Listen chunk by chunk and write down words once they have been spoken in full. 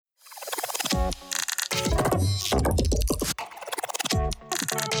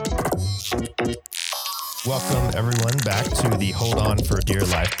Welcome everyone back to the Hold On for Dear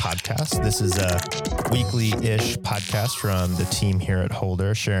Life podcast. This is a weekly-ish podcast from the team here at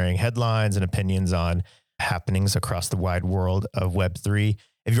Holder, sharing headlines and opinions on happenings across the wide world of Web3.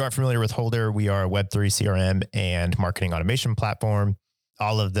 If you aren't familiar with Holder, we are a Web3 CRM and marketing automation platform.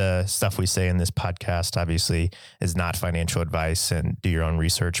 All of the stuff we say in this podcast obviously is not financial advice, and do your own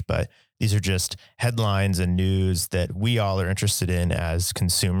research, but these are just headlines and news that we all are interested in as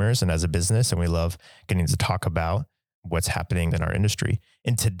consumers and as a business. And we love getting to talk about what's happening in our industry.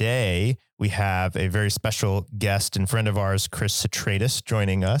 And today we have a very special guest and friend of ours, Chris Citratus,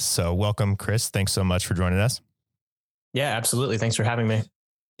 joining us. So welcome, Chris. Thanks so much for joining us. Yeah, absolutely. Thanks for having me.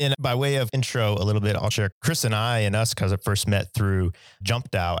 And by way of intro a little bit, I'll share Chris and I and us because I first met through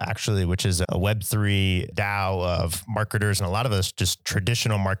JumpDAO, actually, which is a Web3 DAO of marketers and a lot of us just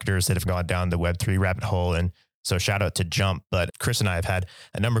traditional marketers that have gone down the Web3 rabbit hole. And so shout out to Jump. But Chris and I have had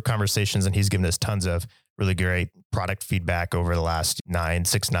a number of conversations and he's given us tons of really great product feedback over the last 9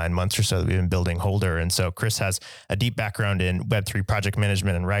 months or so that we've been building Holder. And so Chris has a deep background in Web3 project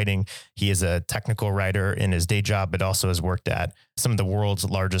management and writing. He is a technical writer in his day job, but also has worked at some of the world's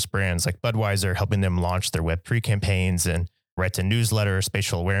largest brands like Budweiser, helping them launch their Web3 campaigns, and writes a newsletter,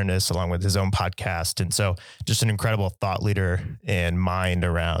 Spatial Awareness, along with his own podcast. And so just an incredible thought leader and mind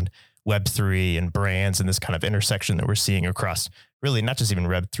around Web3 and brands and this kind of intersection that we're seeing across really not just even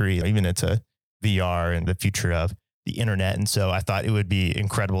Web3, even into VR and the future of the internet. And so I thought it would be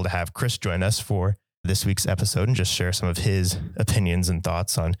incredible to have Chris join us for this week's episode and just share some of his opinions and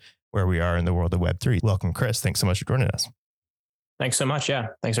thoughts on where we are in the world of Web3. Welcome, Chris. Thanks so much for joining us. Thanks so much. Yeah.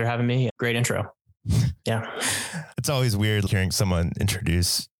 Thanks for having me. Great intro. Yeah. It's always weird hearing someone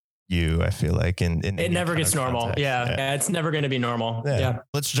introduce you, I feel like. In it never gets normal. Yeah. It's never going to be normal. Yeah.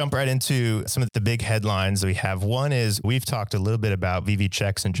 Let's jump right into some of the big headlines we have. One is we've talked a little bit about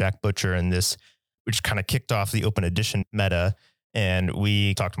VVChex and Jack Butcher and this, which kind of kicked off the open edition meta. And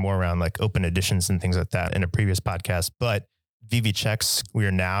we talked more around like open editions and things like that in a previous podcast. But VVChex, we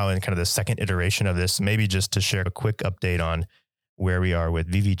are now in kind of the second iteration of this. Maybe just to share a quick update on where we are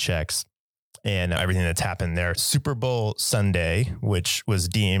with VVChex and everything that's happened there. Super Bowl Sunday, which was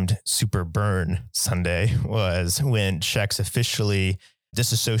deemed Super Burn Sunday, was when checks officially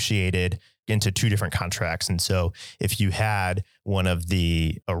disassociated into two different contracts. And so if you had one of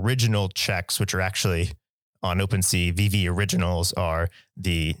the original checks, which are actually on OpenSea, VV Originals are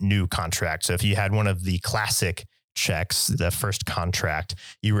the new contract. So if you had one of the classic checks, the first contract,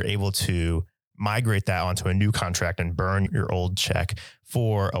 you were able to migrate that onto a new contract and burn your old check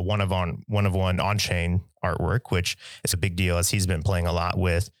for a one of one on-chain artwork, which is a big deal as he's been playing a lot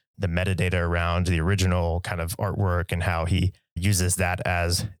with the metadata around the original kind of artwork and how he uses that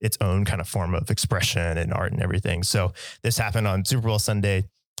as its own kind of form of expression and art and everything. So this happened on Super Bowl Sunday,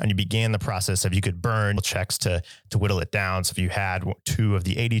 and you began the process of you could burn checks to whittle it down. So if you had 2 of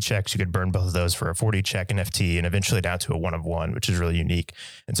the 80 checks, you could burn both of those for a 40 check NFT and eventually down to a one of one, which is really unique.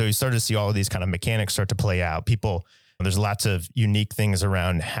 And so you started to see all of these kind of mechanics start to play out. There's lots of unique things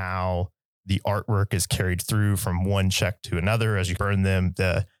around how the artwork is carried through from one check to another as you burn them,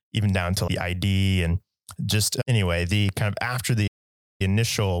 even down to the ID. And just anyway, the kind of after the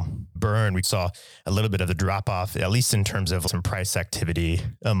initial burn, we saw a little bit of the drop off, at least in terms of some price activity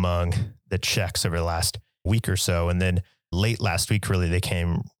among the checks over the last week or so. And then late last week, really, they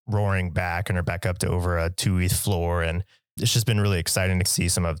came roaring back and are back up to over a 2 ETH floor. And it's just been really exciting to see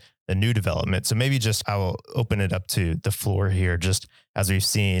some of the new development. So maybe just I will open it up to the floor here, just as we've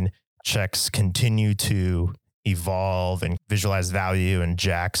seen checks continue to evolve and visualize value and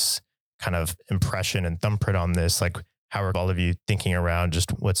Jack's kind of impression and thumbprint on this. Like, how are all of you thinking around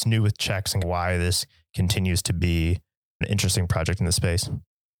just what's new with checks and why this continues to be an interesting project in the space?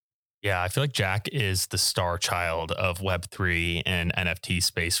 Yeah, I feel like Jack is the star child of Web3 and NFT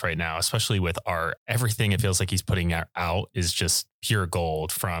space right now, especially with art. Everything it feels like he's putting out is just pure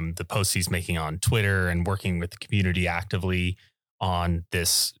gold, from the posts he's making on Twitter and working with the community actively on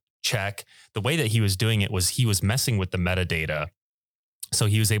this check. The way that he was doing it was he was messing with the metadata. So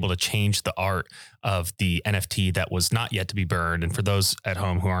he was able to change the art of the NFT that was not yet to be burned. And for those at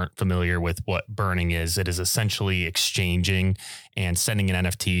home who aren't familiar with what burning is, it is essentially exchanging and sending an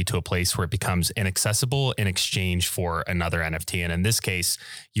NFT to a place where it becomes inaccessible in exchange for another NFT. And in this case,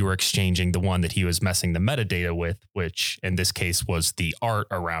 you were exchanging the one that he was messing the metadata with, which in this case was the art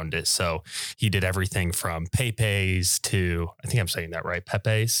around it. So he did everything from Pepe's to, I think I'm saying that right,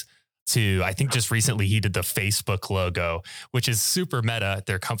 Pepe's, to, I think just recently he did the Facebook logo, which is super meta.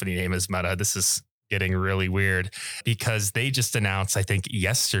 Their company name is Meta. This is getting really weird because they just announced, I think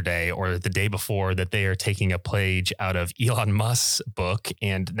yesterday or the day before, that they are taking a page out of Elon Musk's book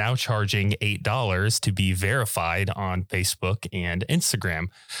and now charging $8 to be verified on Facebook and Instagram,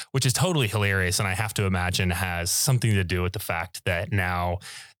 which is totally hilarious. And I have to imagine has something to do with the fact that now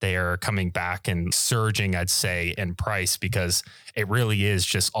they are coming back and surging, I'd say, in price because it really is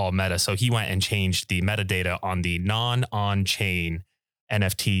just all meta. So he went and changed the metadata on the non-on-chain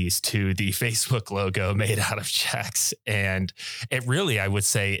NFTs to the Facebook logo made out of checks. And it really, I would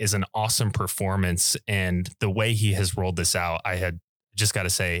say, is an awesome performance. And the way he has rolled this out, I had just got to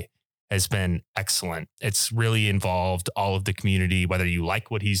say, has been excellent. It's really involved all of the community, whether you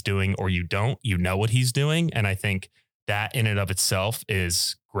like what he's doing or you don't, you know what he's doing. And I think that in and of itself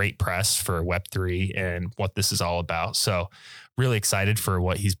is great press for Web3 and what this is all about. So really excited for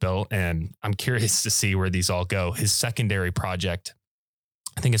what he's built. And I'm curious to see where these all go. His secondary project,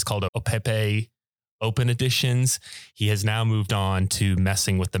 I think it's called Opepe Open Editions. He has now moved on to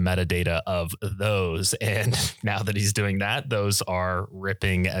messing with the metadata of those. And now that he's doing that, those are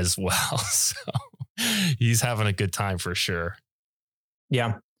ripping as well. So he's having a good time for sure.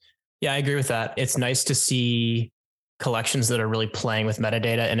 Yeah. Yeah, I agree with that. It's nice to see collections that are really playing with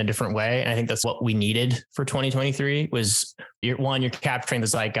metadata in a different way. And I think that's what we needed for 2023 was you're capturing the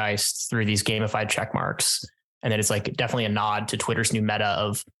zeitgeist through these gamified check marks. And then it's like definitely a nod to Twitter's new meta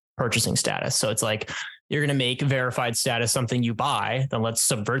of purchasing status. So it's like, you're going to make verified status something you buy, then let's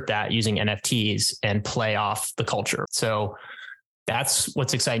subvert that using NFTs and play off the culture. So that's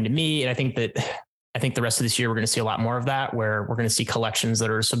what's exciting to me. And I think the rest of this year, we're going to see a lot more of that, where we're going to see collections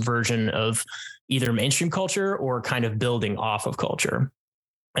that are a subversion of either mainstream culture or kind of building off of culture.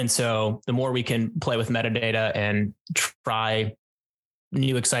 And so the more we can play with metadata and try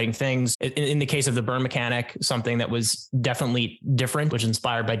new exciting things. In the case of the burn mechanic, something that was definitely different, which is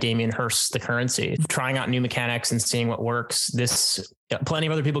inspired by Damien Hirst's The Currency, trying out new mechanics and seeing what works. Plenty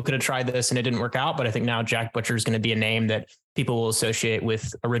of other people could have tried this and it didn't work out, but I think now Jack Butcher is going to be a name that people will associate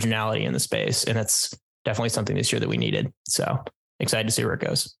with originality in the space. And that's definitely something this year that we needed. So excited to see where it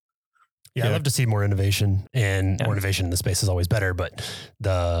goes. Yeah, I'd love to see more innovation, and more innovation in the space is always better. But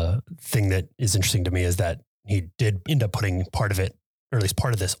the thing that is interesting to me is that he did end up putting part of it, or at least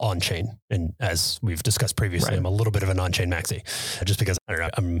part of this, on chain. And as we've discussed previously, I'm a little bit of an on-chain maxi, just because I don't know,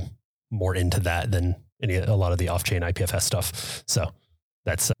 I'm more into that than a lot of the off-chain IPFS stuff. So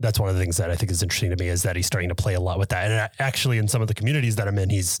that's one of the things that I think is interesting to me, is that he's starting to play a lot with that. And actually, in some of the communities that I'm in,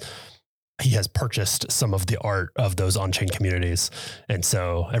 he has purchased some of the art of those on-chain communities. And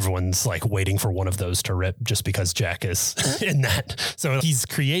so everyone's like waiting for one of those to rip just because Jack is in that. So he's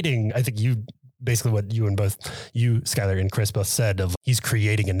creating, I think basically what you, Skylar and Chris both said, of he's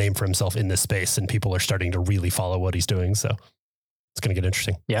creating a name for himself in this space, and people are starting to really follow what he's doing. So it's going to get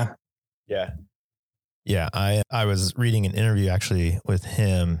interesting. Yeah. Yeah. Yeah. I was reading an interview actually with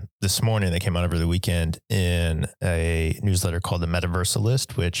him this morning that came out over the weekend in a newsletter called The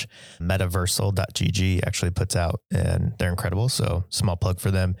Metaversalist, which metaversal.gg actually puts out, and they're incredible. So small plug for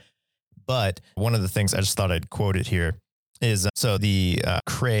them. But one of the things I just thought I'd quote it here is, so the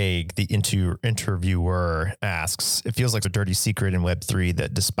Craig, the interviewer, asks, it feels like a dirty secret in Web3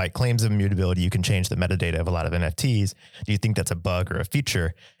 that despite claims of immutability, you can change the metadata of a lot of NFTs. Do you think that's a bug or a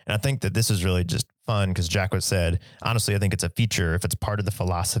feature? And I think that this is really just fun because Jack was said, honestly, I think it's a feature if it's part of the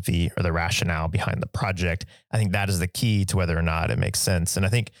philosophy or the rationale behind the project. I think that is the key to whether or not it makes sense. And I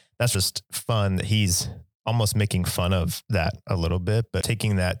think that's just fun that he's almost making fun of that a little bit, but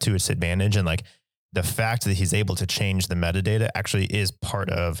taking that to its advantage. And like, the fact that he's able to change the metadata actually is part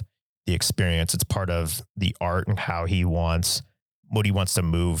of the experience. It's part of the art and what he wants to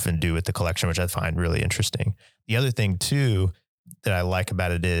move and do with the collection, which I find really interesting. The other thing too that I like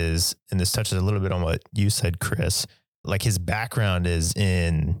about it is, and this touches a little bit on what you said, Chris, like his background is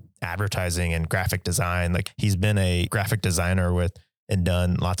in advertising and graphic design. Like he's been a graphic designer and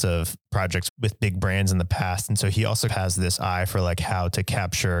done lots of projects with big brands in the past. And so he also has this eye for like how to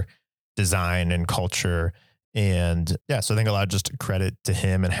capture design and culture. And yeah, so I think a lot of just credit to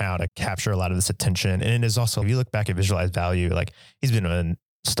him and how to capture a lot of this attention. And it is also, if you look back at Visualize Value, like he's been doing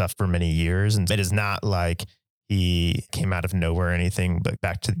stuff for many years, and it is not like he came out of nowhere or anything, but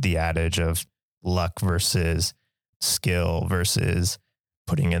back to the adage of luck versus skill versus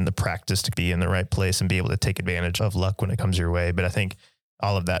putting in the practice to be in the right place and be able to take advantage of luck when it comes your way. But I think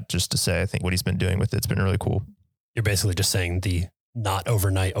all of that just to say, I think what he's been doing with it's been really cool. You're basically just saying the not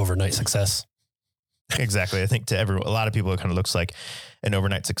overnight success. Exactly. I think to everyone, a lot of people, it kind of looks like an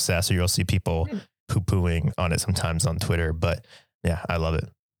overnight success, or you'll see people poo-pooing on it sometimes on Twitter, but yeah, I love it.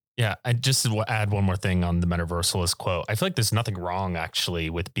 Yeah, I just will add one more thing on the Metaversalist quote. I feel like there's nothing wrong actually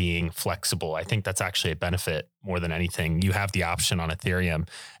with being flexible. I think that's actually a benefit more than anything. You have the option on Ethereum,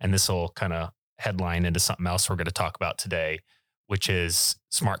 and this will kind of headline into something else we're going to talk about today, which is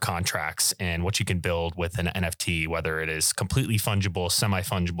smart contracts and what you can build with an NFT, whether it is completely fungible,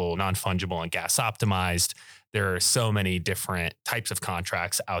 semi-fungible, non-fungible, and gas optimized. There are so many different types of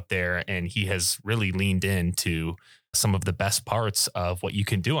contracts out there, and he has really leaned into some of the best parts of what you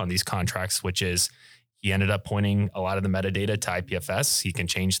can do on these contracts, which is he ended up pointing a lot of the metadata to IPFS. He can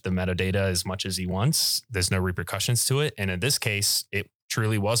change the metadata as much as he wants. There's no repercussions to it. And in this case, it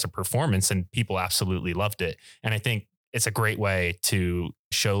truly was a performance and people absolutely loved it. And I think it's a great way to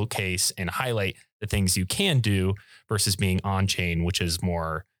showcase and highlight the things you can do versus being on chain, which is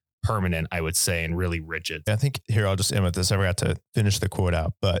more permanent, I would say, and really rigid. I think here, I'll just end with this. I forgot to finish the quote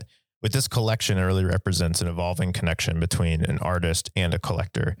out, but with this collection, it really represents an evolving connection between an artist and a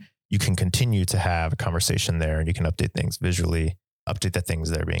collector. You can continue to have a conversation there and you can update things visually, update the things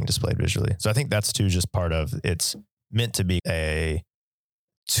that are being displayed visually. So I think that's too just part of it's meant to be a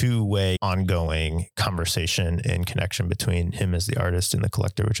two-way ongoing conversation and connection between him as the artist and the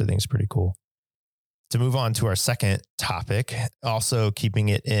collector, which I think is pretty cool. To move on to our second topic, also keeping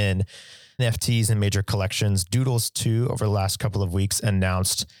it in NFTs and major collections, Doodles 2 over the last couple of weeks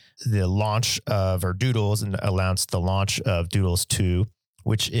announced the launch of, or Doodles announced the launch of Doodles 2,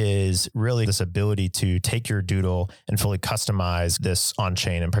 which is really this ability to take your doodle and fully customize this on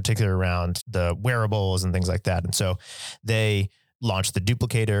chain, in particular around the wearables and things like that. And so they launched the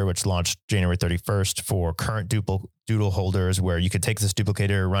duplicator, which launched January 31st for current doodle holders, where you could take this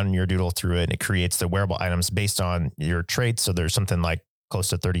duplicator, run your doodle through it, and it creates the wearable items based on your traits. So there's something like close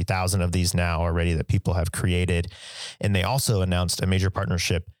to 30,000 of these now already that people have created. And they also announced a major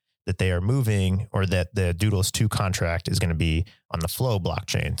partnership that they are moving, or that the Doodles 2 contract is going to be on the Flow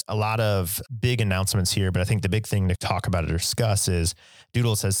blockchain. A lot of big announcements here, but I think the big thing to talk about or discuss is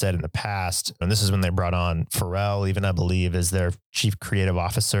Doodles has said in the past, and this is when they brought on Pharrell, even I believe, as their chief creative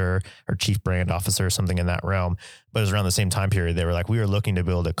officer or chief brand officer or something in that realm. But it was around the same time period. They were like, we are looking to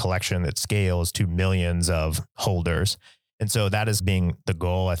build a collection that scales to millions of holders. And so that is being the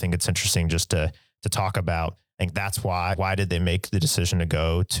goal. I think it's interesting just to talk about. I think that's why did they make the decision to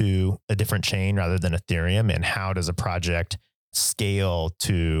go to a different chain rather than Ethereum, and how does a project scale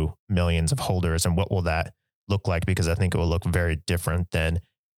to millions of holders, and what will that look like? Because I think it will look very different than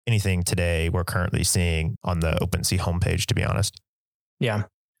anything today we're currently seeing on the OpenSea homepage, to be honest. Yeah.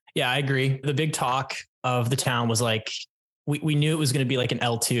 Yeah, I agree. The big talk of the town was like, we knew it was going to be like an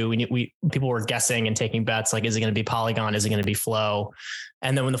L2. People were guessing and taking bets. Like, is it going to be Polygon? Is it going to be Flow?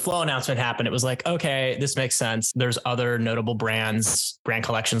 And then when the Flow announcement happened, it was like, okay, this makes sense. There's other notable brand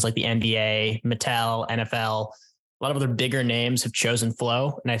collections like the NBA, Mattel, NFL. A lot of other bigger names have chosen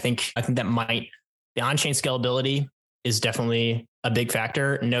Flow. And I think that the on-chain scalability is definitely a big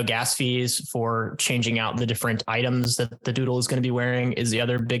factor. No gas fees for changing out the different items that the doodle is going to be wearing is the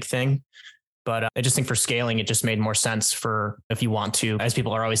other big thing. But I just think for scaling, it just made more sense for, if you want to, as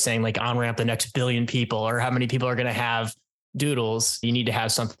people are always saying, like on ramp the next billion people, or how many people are going to have doodles, you need to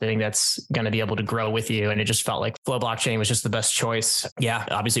have something that's going to be able to grow with you. And it just felt like Flow blockchain was just the best choice. Yeah,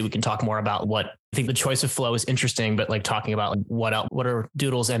 obviously we can talk more about what I think the choice of Flow is interesting, but like talking about like what are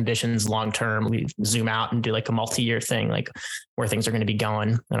Doodle's ambitions long-term, we zoom out and do like a multi-year thing, like where things are going to be going.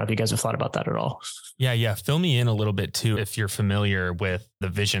 I don't know if you guys have thought about that at all. Yeah. Fill me in a little bit too, if you're familiar with the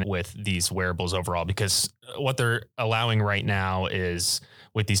vision with these wearables overall, because what they're allowing right now is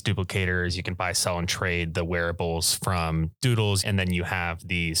with these duplicators, you can buy, sell, and trade the wearables from Doodles. And then you have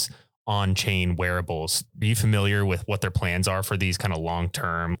these on-chain wearables. Are you familiar with what their plans are for these kind of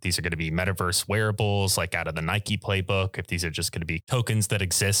long-term? These are going to be metaverse wearables, like out of the Nike playbook. If these are just going to be tokens that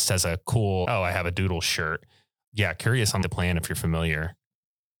exist as a cool, oh, I have a Doodle shirt. Yeah. Curious on the plan if you're familiar.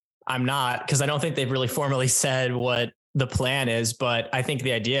 I'm not, because I don't think they've really formally said what the plan is, but I think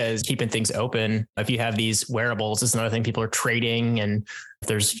the idea is keeping things open. If you have these wearables, it's another thing people are trading, and if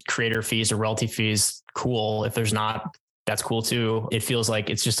there's creator fees or royalty fees, cool. If there's not, that's cool too. It feels like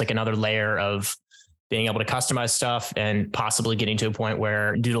it's just like another layer of being able to customize stuff and possibly getting to a point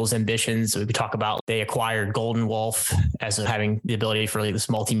where Doodle's ambitions, we could talk about, they acquired Golden Wolf as having the ability for like this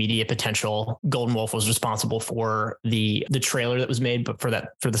multimedia potential. Golden Wolf was responsible for the trailer that was made, but for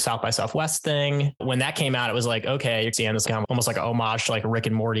the South by Southwest thing. When that came out, it was like, okay, you're seeing this kind of almost like an homage to like Rick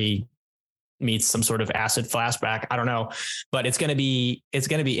and Morty meets some sort of acid flashback. I don't know, but it's going to be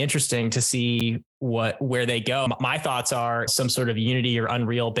interesting to see where they go. My thoughts are some sort of Unity or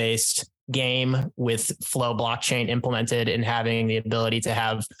Unreal based game with Flow blockchain implemented and having the ability to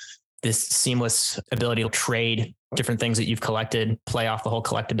have this seamless ability to trade different things that you've collected, play off the whole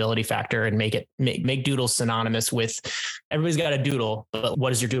collectability factor, and make doodles synonymous with everybody's got a doodle, but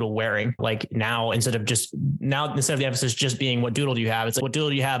what is your doodle wearing? Like instead of the emphasis just being what doodle do you have, it's like what doodle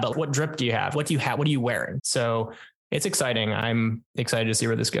do you have, but what drip do you have? What do you have? What are you wearing? So it's exciting. I'm excited to see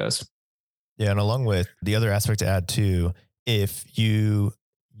where this goes. Yeah. And along with the other aspect to add too, if you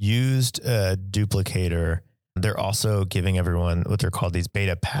used a duplicator, they're also giving everyone what they're called these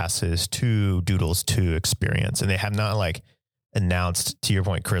beta passes to Doodles 2 experience. And they have not like announced, to your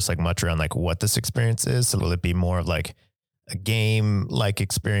point, Chris, like much around like what this experience is. So will it be more of like a game like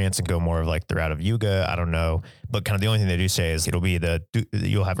experience and go more of like the route of Yuga? I don't know. But kind of the only thing they do say is it'll be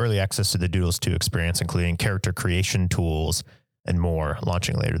you'll have early access to the Doodles 2 experience, including character creation tools and more,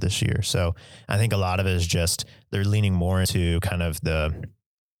 launching later this year. So I think a lot of it is just they're leaning more into kind of the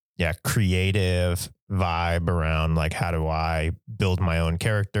creative vibe around like, how do I build my own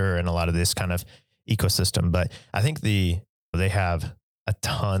character and a lot of this kind of ecosystem. But I think they have a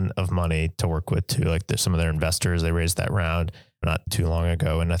ton of money to work with too. Like there's some of their investors, they raised that round not too long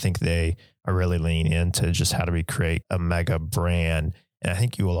ago. And I think they are really leaning into just how do we create a mega brand. And I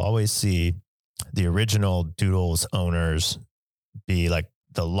think you will always see the original Doodles owners be like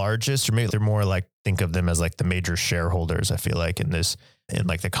the largest, or maybe they're more like, think of them as like the major shareholders, I feel like, in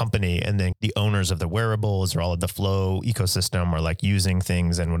like the company. And then the owners of the wearables or all of the Flow ecosystem are like using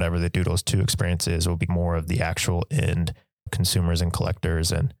things, and whatever the Doodles 2 experience is will be more of the actual end consumers and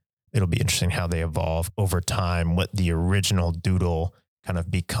collectors. And it'll be interesting how they evolve over time, what the original Doodle kind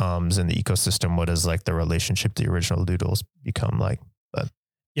of becomes in the ecosystem. What is like the relationship to the original Doodles become like? But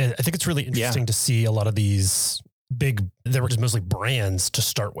yeah, I think it's really interesting to see a lot of these they were just mostly brands to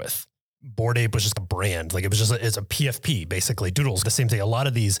start with. Bored Ape was just a brand. Like it's a PFP, basically. Doodles, the same thing. A lot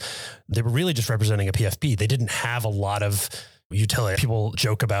of these, they were really just representing a PFP. They didn't have a lot of utility. People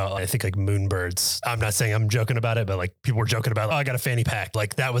joke about, I think like Moonbirds. I'm not saying I'm joking about it, but like people were joking about, I got a fanny pack.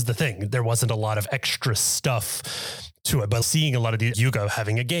 Like that was the thing. There wasn't a lot of extra stuff to it, but seeing a lot of these Yuga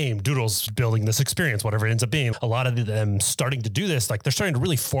having a game, Doodles building this experience, whatever it ends up being, a lot of them starting to do this, like they're starting to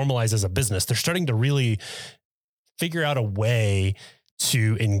really formalize as a business. They're starting to really figure out a way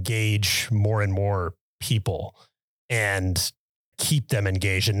to engage more and more people and keep them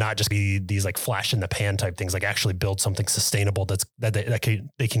engaged, and not just be these like flash in the pan type things, like actually build something sustainable that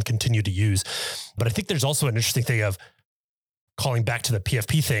they can continue to use. But I think there's also an interesting thing of calling back to the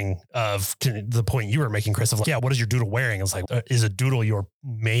PFP thing of the point you were making, Chris, of like, what is your doodle wearing? It's like, is a doodle your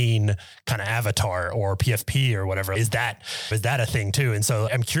main kind of avatar or PFP or whatever? Is that a thing too? And so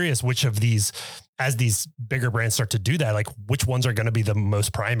I'm curious which of these, as these bigger brands start to do that, like which ones are going to be the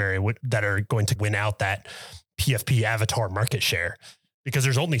most primary that are going to win out that PFP avatar market share, because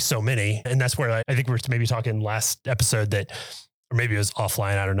there's only so many. And that's where I think we were maybe talking last episode that, or maybe it was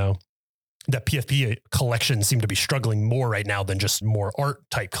offline, I don't know, that PFP collections seem to be struggling more right now than just more art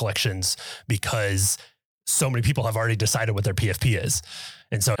type collections, because so many people have already decided what their PFP is.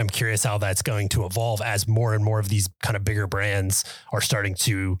 And so I'm curious how that's going to evolve as more and more of these kind of bigger brands are starting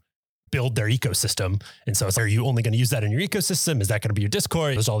to build their ecosystem. And so are you only going to use that in your ecosystem? Is that going to be your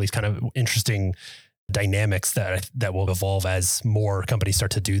Discord? There's all these kind of interesting dynamics that will evolve as more companies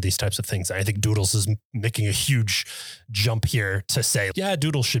start to do these types of things. And I think Doodles is making a huge jump here to say,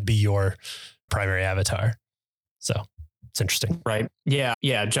 Doodles should be your primary avatar. So it's interesting. Right. Yeah.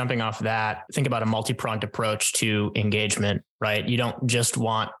 Yeah. Jumping off that, think about a multi-pronged approach to engagement, right? You don't just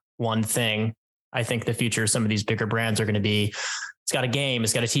want one thing. I think the future of some of these bigger brands are going to be, it's got a game,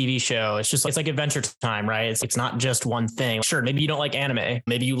 it's got a TV show. It's like Adventure Time, right? It's not just one thing. Sure, maybe you don't like anime.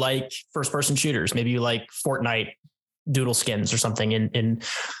 Maybe you like first person shooters. Maybe you like Fortnite doodle skins or something, and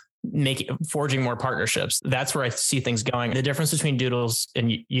forging more partnerships. That's where I see things going. The difference between Doodles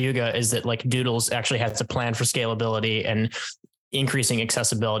and Yuga is that like Doodles actually has a plan for scalability and increasing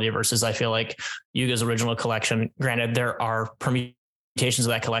accessibility versus I feel like Yuga's original collection, granted, there are permutations of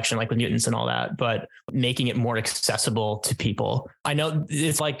that collection, like with mutants and all that, but making it more accessible to people. I know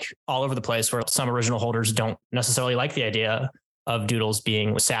it's like all over the place where some original holders don't necessarily like the idea of Doodles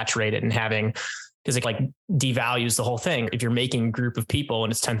being saturated and having, because it like devalues the whole thing. If you're making a group of people and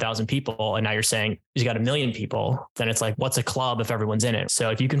it's 10,000 people and now you're saying you got 1 million people, then it's like, what's a club if everyone's in it?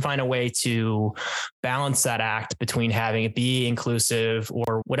 So if you can find a way to balance that act between having it be inclusive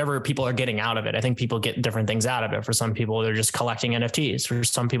or whatever people are getting out of it, I think people get different things out of it. For some people, they're just collecting NFTs. For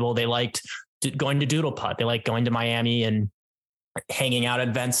some people, they liked going to Doodle Putt. They like going to Miami and hanging out at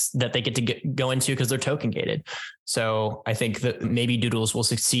events that they get to go into because they're token gated. So I think that maybe Doodles will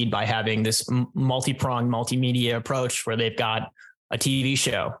succeed by having this multi-pronged multimedia approach where they've got a TV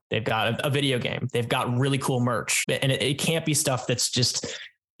show, they've got a video game, they've got really cool merch, and it can't be stuff that's just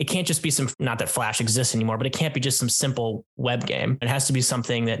it can't just be not that Flash exists anymore, but it can't be just some simple web game. It has to be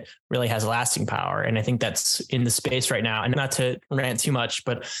something that really has lasting power. And I think that's in the space right now. And not to rant too much,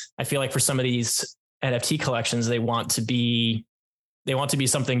 but I feel like for some of these NFT collections, they want to be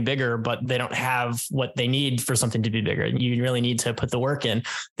something bigger, but they don't have what they need for something to be bigger. You really need to put the work in.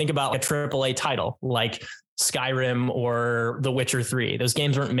 Think about a AAA title like Skyrim or The Witcher 3. Those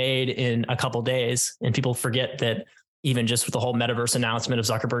games weren't made in a couple days, and people forget that even just with the whole metaverse announcement of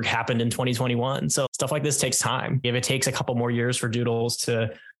Zuckerberg happened in 2021. So stuff like this takes time. If it takes a couple more years for Doodles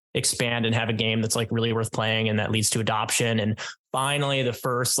to expand and have a game that's like really worth playing and that leads to adoption, and finally the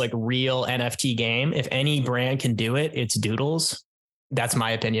first like real NFT game, if any brand can do it, it's Doodles. That's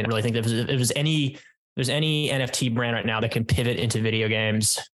my opinion. I really think that if there's any NFT brand right now that can pivot into video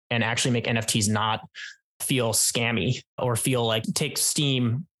games and actually make NFTs not feel scammy or feel like, take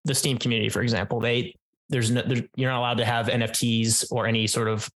Steam, the Steam community, for example, you're not allowed to have NFTs or any sort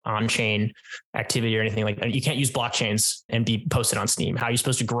of on-chain activity or anything like that. You can't use blockchains and be posted on Steam. How are you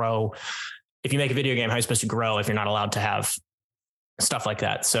supposed to grow? If you make a video game, how are you supposed to grow if you're not allowed to have stuff like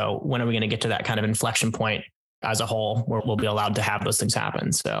that? So when are we going to get to that kind of inflection point as a whole where we'll be allowed to have those things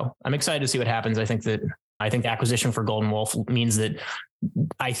happen? So I'm excited to see what happens. I think the acquisition for Golden Wolf means that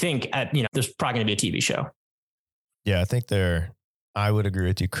there's probably going to be a TV show. Yeah, I would agree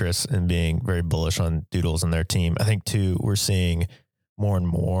with you, Chris, in being very bullish on Doodles and their team. I think too, we're seeing more and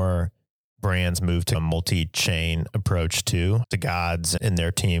more brands move to a multi-chain approach too. The gods and their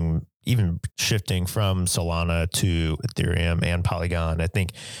team, even shifting from Solana to Ethereum and Polygon. I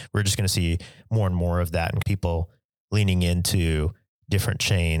think we're just going to see more and more of that, and people leaning into different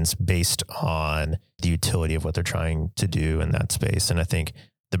chains based on the utility of what they're trying to do in that space. And I think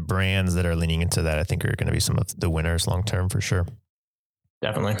the brands that are leaning into that, I think are going to be some of the winners long-term for sure.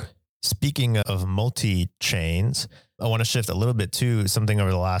 Definitely. Speaking of multi-chains, I want to shift a little bit to something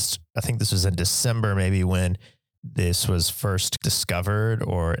over the last, I think this was in December, maybe when this was first discovered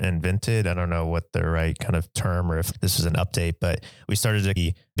or invented. I don't know what the right kind of term or if this is an update, but we started to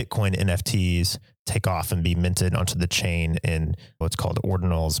see Bitcoin NFTs take off and be minted onto the chain in what's called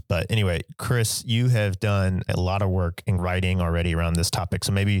ordinals. But anyway, Chris, you have done a lot of work in writing already around this topic.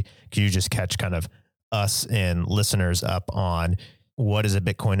 So maybe could you just catch kind of us and listeners up on what is a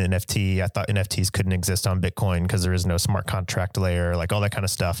Bitcoin NFT? I thought NFTs couldn't exist on Bitcoin because there is no smart contract layer, like all that kind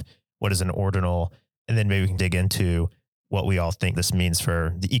of stuff. What is an ordinal? And then maybe we can dig into what we all think this means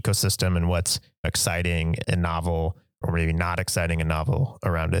for the ecosystem and what's exciting and novel, or maybe not exciting and novel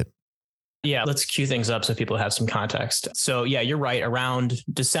around it. Yeah, let's cue things up so people have some context. So yeah, you're right. Around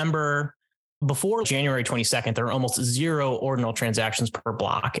December, before January 22nd, there were almost 0 ordinal transactions per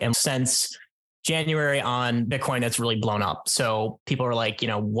block. And since January on Bitcoin, that's really blown up. So people are like,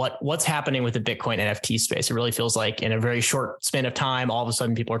 what's happening with the Bitcoin NFT space? It really feels like in a very short span of time, all of a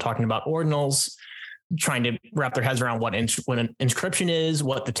sudden people are talking about ordinals, trying to wrap their heads around what an inscription is,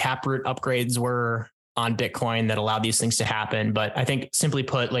 what the Taproot upgrades were on Bitcoin that allowed these things to happen. But I think simply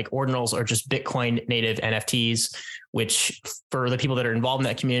put, like ordinals are just Bitcoin native NFTs, which for the people that are involved in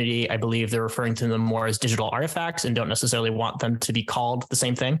that community, I believe they're referring to them more as digital artifacts and don't necessarily want them to be called the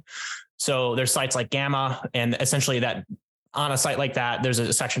same thing. So there's sites like Gamma, and essentially that on a site like that, there's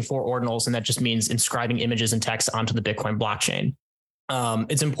a section for ordinals, and that just means inscribing images and text onto the Bitcoin blockchain.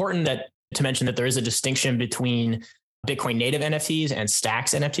 It's important to mention that there is a distinction between Bitcoin native NFTs and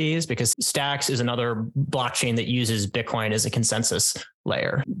Stacks NFTs, because Stacks is another blockchain that uses Bitcoin as a consensus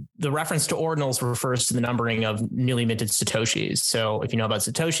layer. The reference to ordinals refers to the numbering of newly minted Satoshis. So if you know about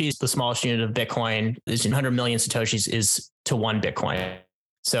Satoshis, the smallest unit of Bitcoin is 100 million Satoshis is to 1 Bitcoin.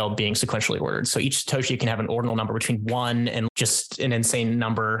 So being sequentially ordered. So each Satoshi can have an ordinal number between 1 and just an insane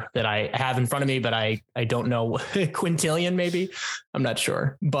number that I have in front of me, but I don't know, quintillion maybe. I'm not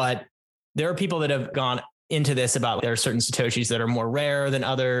sure. But there are people that have gone into this about there are certain Satoshis that are more rare than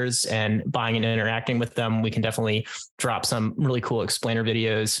others, and buying and interacting with them. We can definitely drop some really cool explainer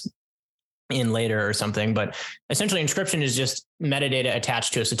videos in later or something, but essentially inscription is just metadata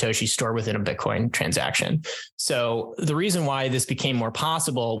attached to a Satoshi stored within a Bitcoin transaction. So the reason why this became more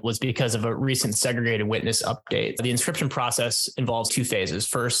possible was because of a recent segregated witness update. The inscription process involves 2 phases.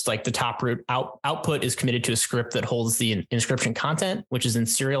 First, like the Taproot output is committed to a script that holds the inscription content, which is then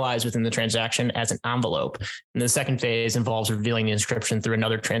serialized within the transaction as an envelope. And the second phase involves revealing the inscription through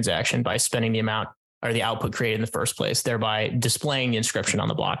another transaction by spending the amount or the output created in the first place, thereby displaying the inscription on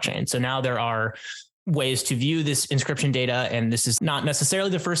the blockchain. So now there are ways to view this inscription data. And this is not necessarily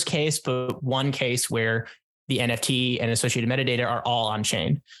the first case, but one case where the NFT and associated metadata are all on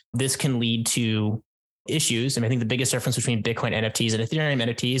chain. This can lead to issues. And I think the biggest difference between Bitcoin NFTs and Ethereum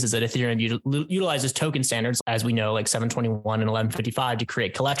NFTs is that Ethereum utilizes token standards, as we know, like 721 and 1155 to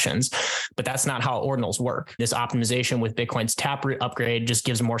create collections, but that's not how ordinals work. This optimization with Bitcoin's Taproot upgrade just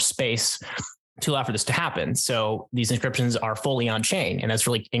gives more space to allow for this to happen. So these inscriptions are fully on chain. And that's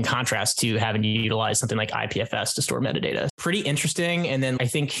really in contrast to having to utilize something like IPFS to store metadata. Pretty interesting. And then I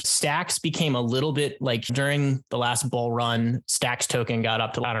think Stacks became a little bit like during the last bull run, Stacks token got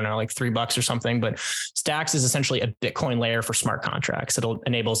up to, I don't know, like $3 or something, but Stacks is essentially a Bitcoin layer for smart contracts. It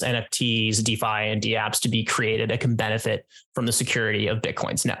enables NFTs, DeFi, and DApps to be created that can benefit from the security of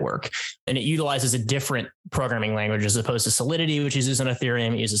Bitcoin's network. And it utilizes a different programming language as opposed to Solidity, which is used on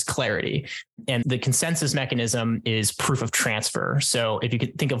Ethereum. It uses Clarity. And the consensus mechanism is proof of transfer. So if you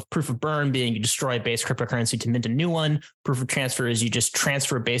could think of proof of burn being you destroy a base cryptocurrency to mint a new one, proof of transfer is you just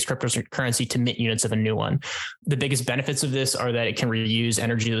transfer base cryptocurrency to mint units of a new one. The biggest benefits of this are that it can reuse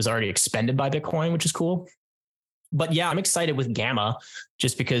energy that was already expended by Bitcoin, which is cool. But yeah, I'm excited with Gamma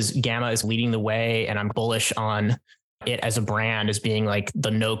just because Gamma is leading the way and I'm bullish on it as a brand as being like the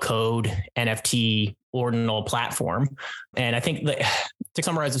no code NFT ordinal platform. And I think that to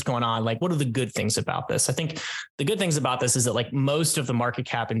summarize what's going on, like what are the good things about this? I think the good things about this is that like most of the market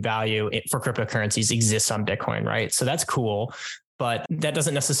cap and value for cryptocurrencies exists on Bitcoin, right? So that's cool. But that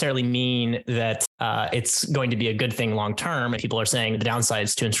doesn't necessarily mean that it's going to be a good thing long term. People are saying the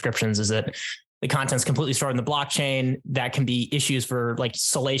downsides to inscriptions is that the content's completely stored in the blockchain. That can be issues for like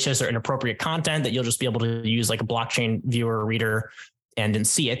salacious or inappropriate content that you'll just be able to use like a blockchain viewer or reader and then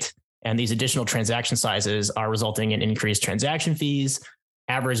see it. And these additional transaction sizes are resulting in increased transaction fees.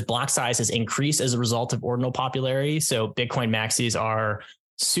 Average block size has increased as a result of ordinal popularity. So Bitcoin maxis are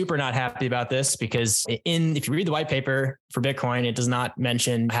super not happy about this because if you read the white paper for Bitcoin, it does not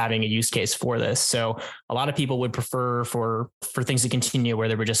mention having a use case for this. So a lot of people would prefer for things to continue where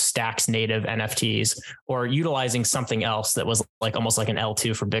they were just Stacks native NFTs or utilizing something else that was like almost like an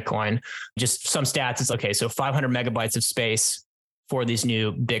L2 for Bitcoin. Just some stats. It's okay. So 500 megabytes of space for these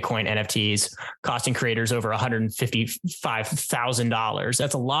new Bitcoin NFTs costing creators over $155,000.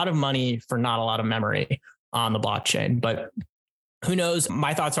 That's a lot of money for not a lot of memory on the blockchain, but who knows?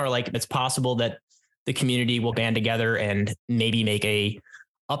 My thoughts are like, it's possible that the community will band together and maybe make a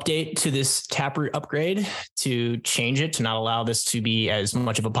update to this Taproot upgrade to change it, to not allow this to be as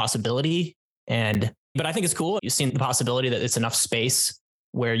much of a possibility. But I think it's cool. You've seen the possibility that it's enough space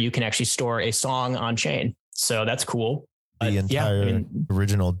where you can actually store a song on chain. So that's cool. The entire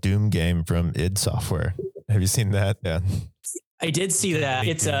original Doom game from id Software. Have you seen that? Yeah. I did see that.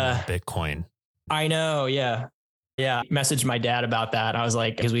 It's Bitcoin. I know. Yeah. Yeah. Messaged my dad about that. I was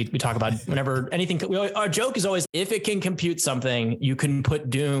like, because we talk about whenever anything, our joke is always, if it can compute something, you can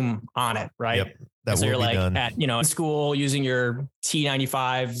put Doom on it. Right. Yep. That so will you're be like done. at, in school using your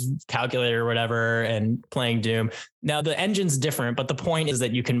T95 calculator or whatever and playing Doom. Now the engine's different, but the point is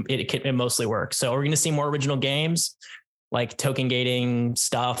that it mostly works. So we're going to see more original games like token gating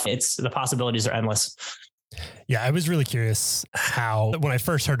stuff. The possibilities are endless. Yeah, I was really curious when I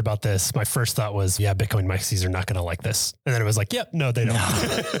first heard about this, my first thought was, yeah, Bitcoin maxis are not going to like this. And then it was like, yep, no, they don't. No.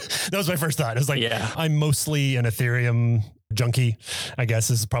 That was my first thought. It was like, I'm mostly an Ethereum junkie, I guess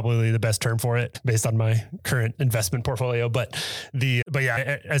is probably the best term for it based on my current investment portfolio. But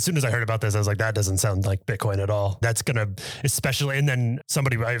yeah, as soon as I heard about this, I was like, that doesn't sound like Bitcoin at all. That's going to, especially, and then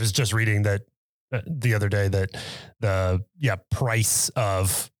I was just reading that the other day that the price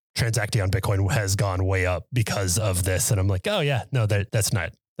of transacting on Bitcoin has gone way up because of this. And I'm like, oh yeah, no, that's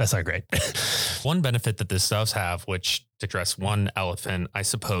not great. One benefit that this does have, which to address one elephant, I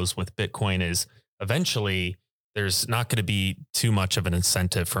suppose, with Bitcoin is eventually there's not going to be too much of an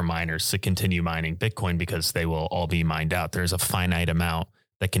incentive for miners to continue mining Bitcoin because they will all be mined out. There's a finite amount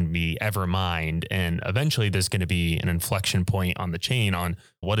that can be ever mined. And eventually there's going to be an inflection point on the chain on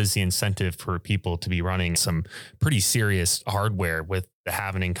what is the incentive for people to be running some pretty serious hardware with the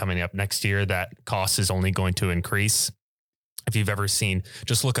halvening coming up next year. That cost is only going to increase. If you've ever seen,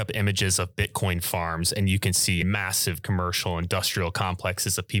 just look up images of Bitcoin farms and you can see massive commercial industrial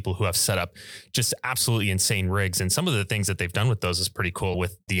complexes of people who have set up just absolutely insane rigs. And some of the things that they've done with those is pretty cool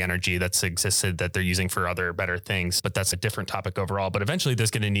with the energy that's existed that they're using for other better things. But that's a different topic overall. But eventually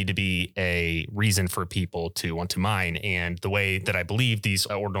there's going to need to be a reason for people to want to mine. And the way that I believe these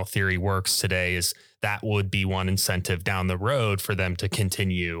ordinal theory works today is that would be one incentive down the road for them to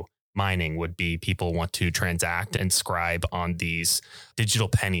continue mining would be people want to transact and scribe on these digital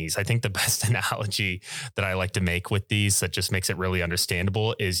pennies. I think the best analogy that I like to make with these that just makes it really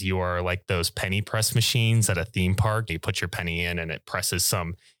understandable is you are like those penny press machines at a theme park. You put your penny in and it presses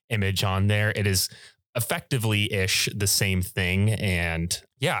some image on there. It is effectively ish the same thing. And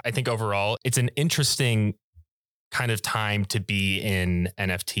yeah, I think overall it's an interesting kind of time to be in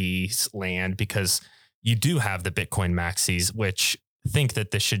NFTs land, because you do have the Bitcoin maxis, which think that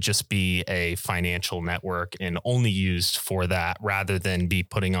this should just be a financial network and only used for that, rather than be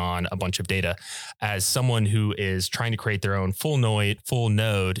putting on a bunch of data. As someone who is trying to create their own full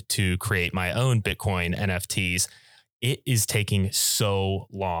node to create my own Bitcoin NFTs, it is taking so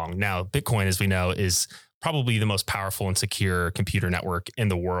long. Now, Bitcoin, as we know, is probably the most powerful and secure computer network in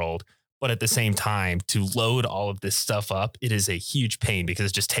the world. But at the same time, to load all of this stuff up, it is a huge pain because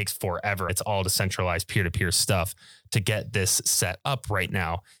it just takes forever. It's all decentralized peer-to-peer stuff to get this set up right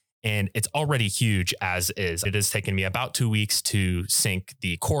now. And it's already huge as is. It has taken me about 2 weeks to sync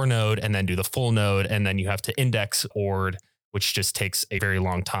the core node and then do the full node. And then you have to index ORD, which just takes a very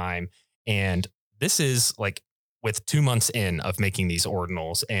long time. And this is like, with 2 months in of making these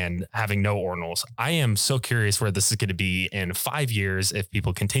ordinals and having no ordinals, I am so curious where this is going to be in 5 years if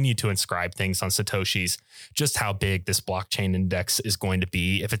people continue to inscribe things on Satoshis, just how big this blockchain index is going to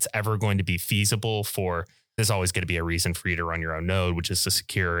be, if it's ever going to be feasible for, there's always going to be a reason for you to run your own node, which is to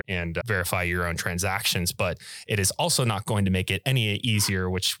secure and verify your own transactions. But it is also not going to make it any easier,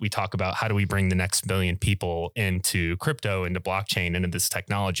 which we talk about, how do we bring the next billion people into crypto, into blockchain, into this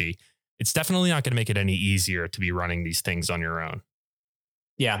technology? It's definitely not going to make it any easier to be running these things on your own.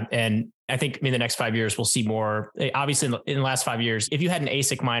 Yeah. And I think in the next 5 years, we'll see more. Obviously, in the last 5 years, if you had an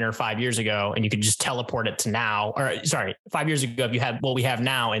ASIC miner 5 years ago and you could just teleport it to now, or sorry, 5 years ago, if you had what we have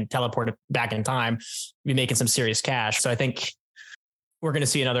now and teleport it back in time, you'd be making some serious cash. So I think we're going to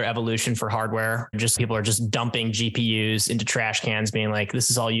see another evolution for hardware. Just people are just dumping GPUs into trash cans, being like, this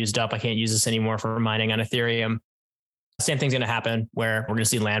is all used up. I can't use this anymore for mining on Ethereum. Same thing's going to happen where we're going to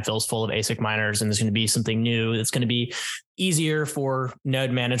see landfills full of ASIC miners, and there's going to be something new that's going to be easier for node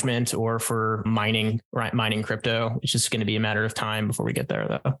management or for mining crypto. It's just going to be a matter of time before we get there,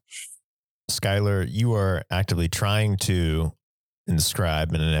 though. Skylar, you are actively trying to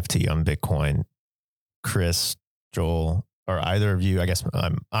inscribe an NFT on Bitcoin. Chris, Joel, or either of you, I guess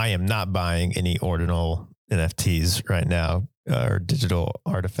I am not buying any ordinal NFTs right now, or digital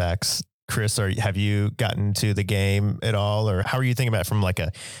artifacts. Chris, have you gotten to the game at all, or how are you thinking about it from like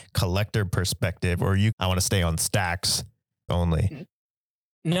a collector perspective, or I want to stay on stacks only?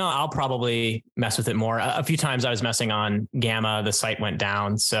 No, I'll probably mess with it more. A few times I was messing on Gamma, the site went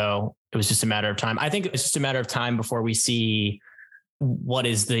down. So it was just a matter of time. I think it's just a matter of time before we see what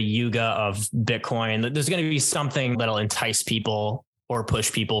is the Yuga of Bitcoin. There's going to be something that'll entice people or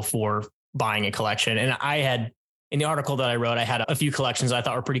push people for buying a collection. And in the article that I wrote, I had a few collections I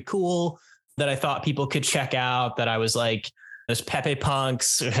thought were pretty cool that I thought people could check out, that I was like, there's Pepe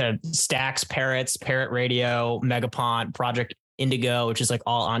Punks, Stacks, Parrots, Parrot Radio, Megapont, Project Indigo, which is like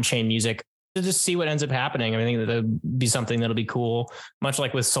all on-chain music, to just see what ends up happening. I think that would be something that'll be cool. Much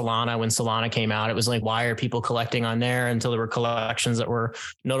like with Solana, when Solana came out, it was like, why are people collecting on there, until there were collections that were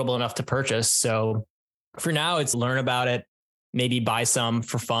notable enough to purchase. So for now, it's learn about it, maybe buy some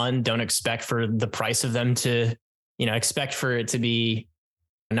for fun. Don't expect for the price of them to, expect for it to be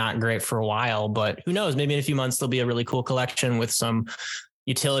not great for a while, but who knows, maybe in a few months, there'll be a really cool collection with some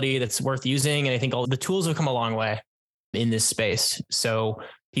utility that's worth using. And I think all the tools have come a long way in this space. So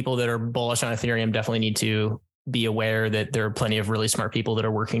people that are bullish on Ethereum definitely need to be aware that there are plenty of really smart people that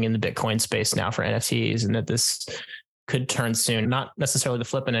are working in the Bitcoin space now for NFTs, and that this could turn soon. Not necessarily the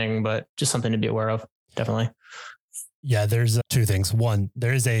flippening, but just something to be aware of. Definitely. Yeah, there's two things. One,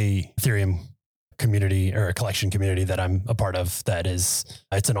 there is a Ethereum community or a collection community that I'm a part of that is,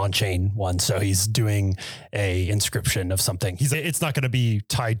 it's an on-chain one. So he's doing a inscription of something. It's not going to be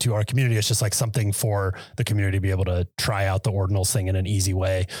tied to our community. It's just like something for the community to be able to try out the ordinals thing in an easy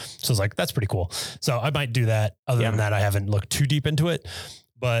way. So it's like, that's pretty cool. So I might do that. Other than that, I haven't looked too deep into it,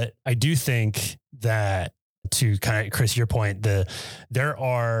 but I do think that, to kind of Chris, your point, this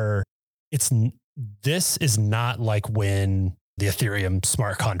is not like when the Ethereum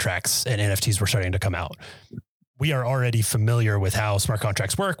smart contracts and NFTs were starting to come out. We are already familiar with how smart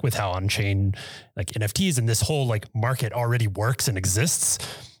contracts work, with how on-chain like NFTs and this whole like market already works and exists.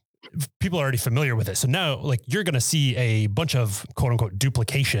 People are already familiar with it. So now like you're going to see a bunch of quote unquote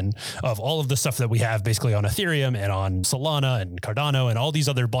duplication of all of the stuff that we have basically on Ethereum and on Solana and Cardano and all these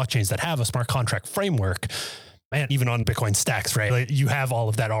other blockchains that have a smart contract framework. Man, even on Bitcoin Stacks, right? Like you have all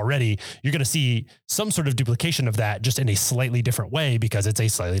of that already. You're going to see some sort of duplication of that just in a slightly different way because it's a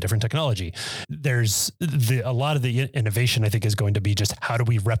slightly different technology. There's a lot of the innovation, I think, is going to be just how do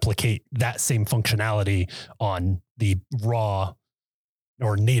we replicate that same functionality on the raw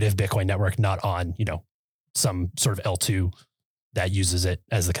or native Bitcoin network, not on, some sort of L2 that uses it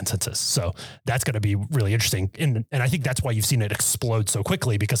as the consensus. So that's going to be really interesting. And I think that's why you've seen it explode so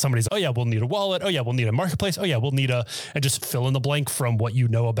quickly, because somebody's, oh yeah, we'll need a wallet. Oh yeah, we'll need a marketplace. Oh yeah, we'll need and just fill in the blank from what you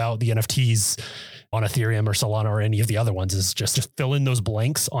know about the NFTs on Ethereum or Solana or any of the other ones, is just fill in those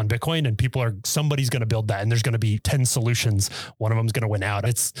blanks on Bitcoin, and somebody's going to build that, and there's going to be 10 solutions. One of them is going to win out.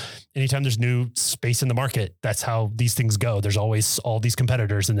 It's anytime there's new space in the market, that's how these things go. There's always all these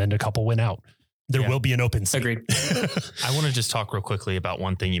competitors, and then a couple win out. There will be an open seat. Agreed. I want to just talk real quickly about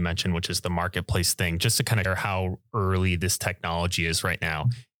one thing you mentioned, which is the marketplace thing, just to kind of share how early this technology is right now.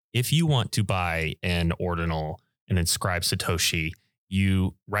 If you want to buy an ordinal and inscribe Satoshi,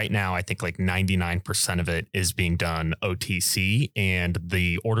 right now, I think like 99% of it is being done OTC, and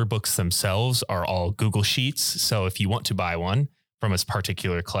the order books themselves are all Google Sheets. So if you want to buy one from a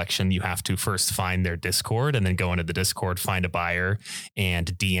particular collection, you have to first find their Discord and then go into the Discord, find a buyer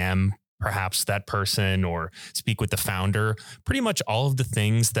and DM perhaps that person or speak with the founder. Pretty much all of the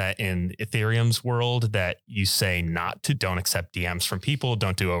things that in Ethereum's world that you say not to, don't accept DMs from people,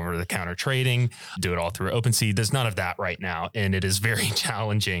 don't do over the counter trading, do it all through OpenSea. There's none of that right now. And it is very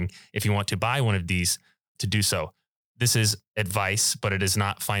challenging if you want to buy one of these to do so. This is advice, but it is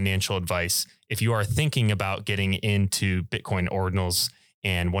not financial advice. If you are thinking about getting into Bitcoin ordinals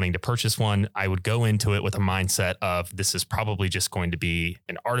and wanting to purchase one, I would go into it with a mindset of this is probably just going to be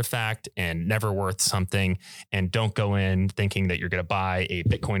an artifact and never worth something. And don't go in thinking that you're going to buy a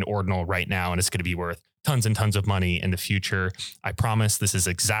Bitcoin ordinal right now and it's going to be worth tons and tons of money in the future. I promise this is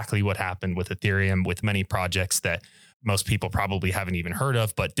exactly what happened with Ethereum, with many projects that most people probably haven't even heard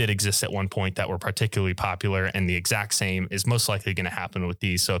of, but did exist at one point that were particularly popular. And the exact same is most likely going to happen with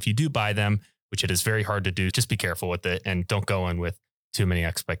these. So if you do buy them, which it is very hard to do, just be careful with it and don't go in with too many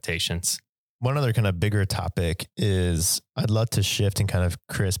expectations. One other kind of bigger topic is I'd love to shift and kind of,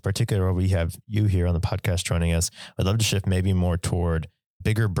 Chris, particularly we have you here on the podcast joining us. I'd love to shift maybe more toward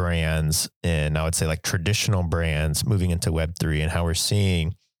bigger brands, and I would say like traditional brands moving into Web3, and how we're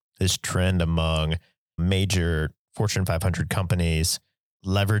seeing this trend among major Fortune 500 companies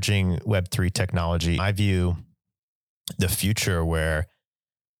leveraging Web3 technology. I view the future where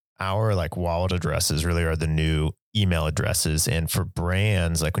our like wallet addresses really are the new email addresses. And for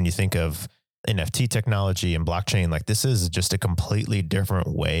brands, like when you think of NFT technology and blockchain, like this is just a completely different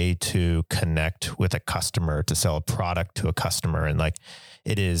way to connect with a customer, to sell a product to a customer. And like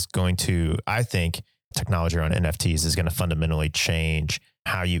it is going to, I think technology around NFTs is going to fundamentally change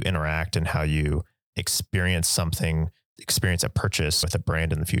how you interact and how you experience a purchase with a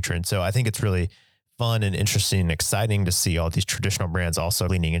brand in the future. And so I think it's really fun and interesting and exciting to see all these traditional brands also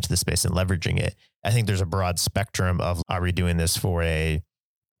leaning into the space and leveraging it. I think there's a broad spectrum of, are we doing this for a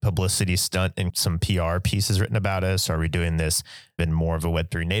publicity stunt and some PR pieces written about us? Are we doing this in more of a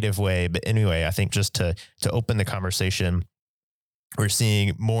Web3 native way? But anyway, I think just to open the conversation, we're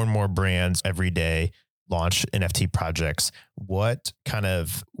seeing more and more brands every day launch NFT projects.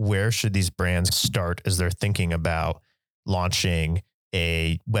 Where should these brands start as they're thinking about launching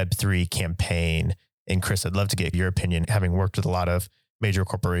a Web3 campaign? And Chris, I'd love to get your opinion, having worked with a lot of major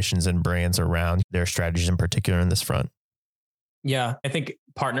corporations and brands around their strategies in particular in this front. Yeah, I think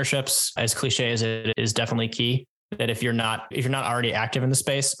partnerships, as cliche as it is, definitely key. That if you're not already active in the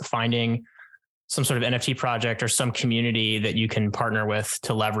space, finding some sort of NFT project or some community that you can partner with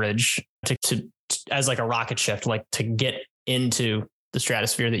to leverage to as like a rocket ship, like to get into the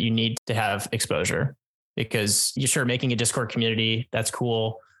stratosphere that you need to have exposure. Because you're sure making a Discord community, that's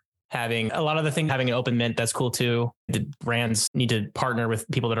cool. Having a lot of the things, having an open mint, that's cool too. The brands need to partner with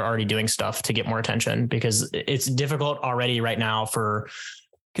people that are already doing stuff to get more attention, because it's difficult already right now for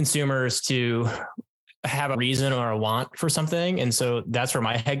consumers to have a reason or a want for something. And so that's where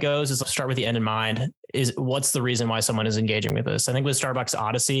my head goes, is start with the end in mind. Is what's the reason why someone is engaging with this? I think with Starbucks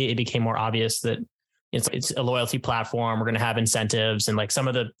Odyssey, it became more obvious that it's a loyalty platform. We're going to have incentives, and like some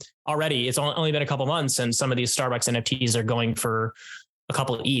of it's only been a couple months, and some of these Starbucks NFTs are going for a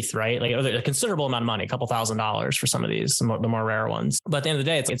couple of ETH, right? Like a considerable amount of money, a couple $1,000s for some of these, the more rare ones. But at the end of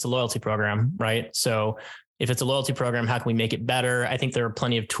the day, it's a loyalty program, right? So if it's a loyalty program, how can we make it better? I think there are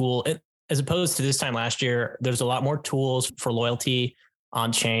plenty of tools, as opposed to this time last year. There's a lot more tools for loyalty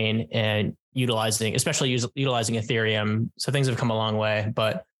on chain and utilizing Ethereum. So things have come a long way.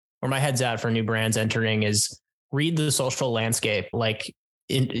 But where my head's at for new brands entering is read the social landscape,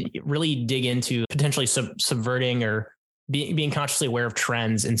 really dig into potentially subverting or being consciously aware of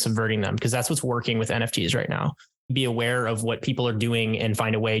trends and subverting them, because that's what's working with NFTs right now. Be aware of what people are doing and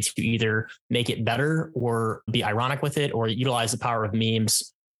find a way to either make it better or be ironic with it, or utilize the power of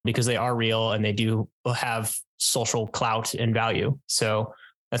memes, because they are real and they do have social clout and value. So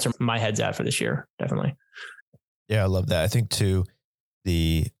that's where my head's at for this year, definitely. Yeah, I love that. I think too,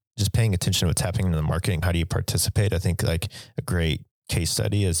 the just paying attention to what's happening in the marketing. How do you participate? I think like a great case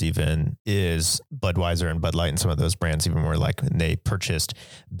study is Budweiser and Bud Light and some of those brands even were like when they purchased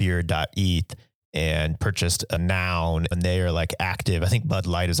beer.eth and purchased a Noun, and they are like active. I think Bud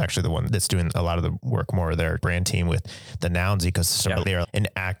Light is actually the one that's doing a lot of the work more of their brand team with the Nouns ecosystem. Yeah. They are an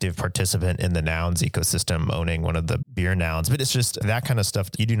active participant in the Nouns ecosystem, owning one of the beer Nouns. But it's just that kind of stuff.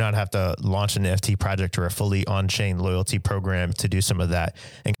 You do not have to launch an NFT project or a fully on-chain loyalty program to do some of that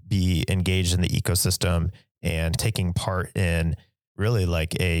and be engaged in the ecosystem and taking part in really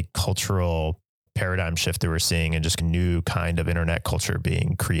like a cultural paradigm shift that we're seeing and just a new kind of internet culture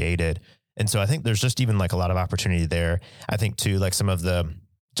being created. And so I think there's just even like a lot of opportunity there. I think too, like some of the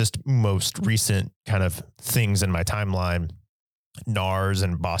just most recent kind of things in my timeline, NARS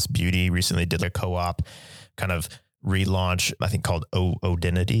and Boss Beauty recently did a co-op kind of relaunch, I think called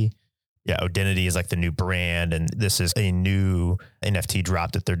Odinity. Yeah, Odinity is like the new brand, and this is a new NFT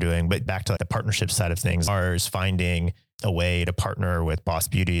drop that they're doing. But back to like the partnership side of things, NARS finding a way to partner with Boss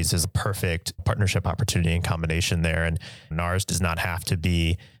Beauties is a perfect partnership opportunity and combination there. And NARS does not have to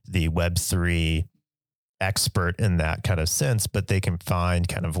be the Web3 expert in that kind of sense, but they can find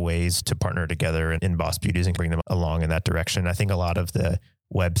kind of ways to partner together in Boss Beauties and bring them along in that direction. I think a lot of the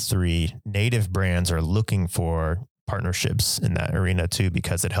Web3 native brands are looking for partnerships in that arena too,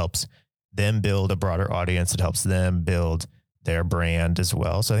 because it helps them build a broader audience. It helps them build their brand as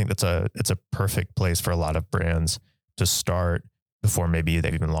well. So I think it's a perfect place for a lot of brands to start before maybe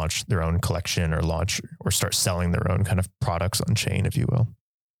they've even launched their own collection or start selling their own kind of products on chain, if you will.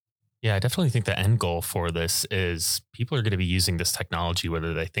 Yeah, I definitely think the end goal for this is people are going to be using this technology,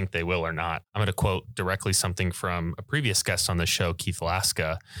 whether they think they will or not. I'm going to quote directly something from a previous guest on the show, Keith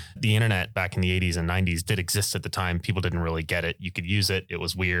Alaska. The internet back in the 80s and 90s did exist at the time. People didn't really get it. You could use it. It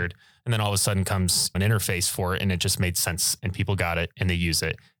was weird. And then all of a sudden comes an interface for it and it just made sense and people got it and they use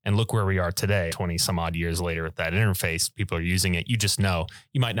it. And look where we are today, 20 some odd years later with that interface. People are using it. You just know.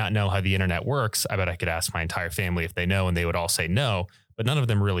 You might not know how the internet works. I bet I could ask my entire family if they know and they would all say no. But none of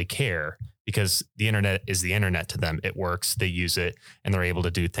them really care because the internet is the internet to them. It works, they use it, and they're able to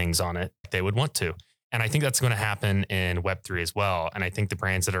do things on it they would want to. And I think that's going to happen in Web3 as well. And I think the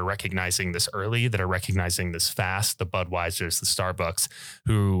brands that are recognizing this early, that are recognizing this fast, the Budweisers, the Starbucks,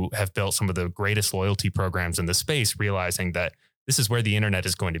 who have built some of the greatest loyalty programs in the space, realizing that this is where the internet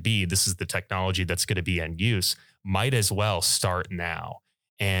is going to be. This is the technology that's going to be in use, might as well start now.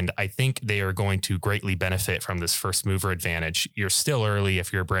 And I think they are going to greatly benefit from this first mover advantage. You're still early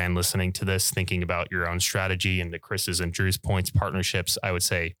if you're a brand listening to this, thinking about your own strategy and the Chris's and Drew's points partnerships, I would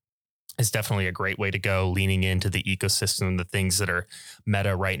say is definitely a great way to go. Leaning into the ecosystem, the things that are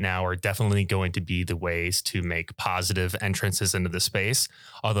meta right now are definitely going to be the ways to make positive entrances into the space.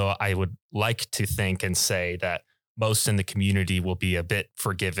 Although I would like to think and say that most in the community will be a bit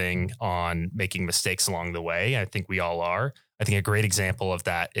forgiving on making mistakes along the way. I think we all are. I think a great example of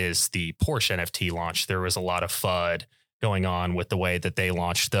that is the Porsche NFT launch. There was a lot of FUD going on with the way that they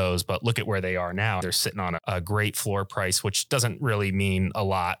launched those, but look at where they are now. They're sitting on a great floor price, which doesn't really mean a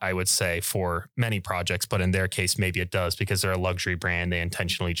lot, I would say, for many projects, but in their case, maybe it does because they're a luxury brand. They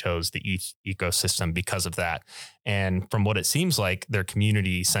intentionally chose the ecosystem because of that. And from what it seems like, their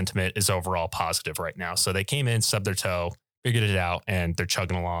community sentiment is overall positive right now. So they came in, stubbed their toe, figured it out, and they're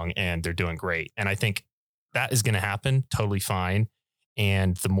chugging along and they're doing great. And I think that is going to happen totally fine.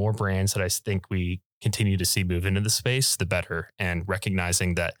 And the more brands that I think we continue to see move into the space, the better. And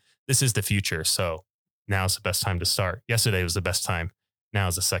recognizing that this is the future. So now's the best time to start. Yesterday was the best time. Now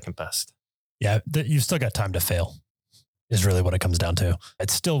is the second best. Yeah. You've still got time to fail is really what it comes down to.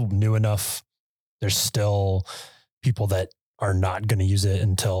 It's still new enough. There's still people that are not going to use it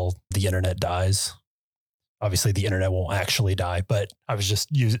until the internet dies. Obviously, the internet won't actually die, but I was just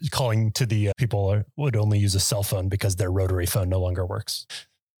calling to the people who would only use a cell phone because their rotary phone no longer works.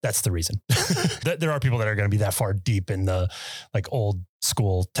 That's the reason. There are people that are going to be that far deep in the like old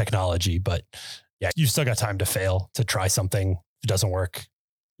school technology, but yeah, you've still got time to fail, to try something. If it doesn't work,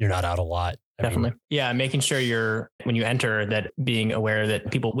 you're not out a lot. Definitely. Yeah. Making sure when you enter, that being aware that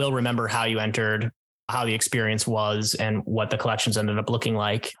people will remember how you entered, how the experience was, and what the collections ended up looking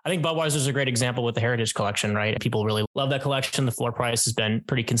like. I think Budweiser is a great example with the Heritage Collection, right? People really love that collection. The floor price has been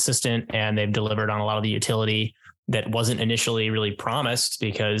pretty consistent and they've delivered on a lot of the utility that wasn't initially really promised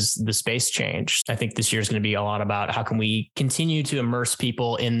because the space changed. I think this year is going to be a lot about how can we continue to immerse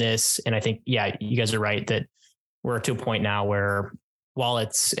people in this. And I think, yeah, you guys are right that we're to a point now where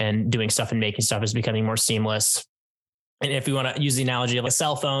wallets and doing stuff and making stuff is becoming more seamless. And if we want to use the analogy of a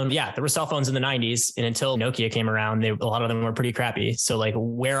cell phone, yeah, there were cell phones in the 90s. And until Nokia came around, a lot of them were pretty crappy. So like,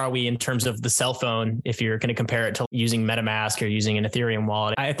 where are we in terms of the cell phone? If you're going to compare it to using MetaMask or using an Ethereum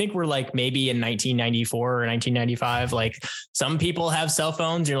wallet, I think we're like maybe in 1994 or 1995. Like some people have cell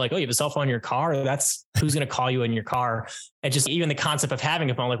phones. You're like, oh, you have a cell phone in your car? That's who's going to call you in your car? And just even the concept of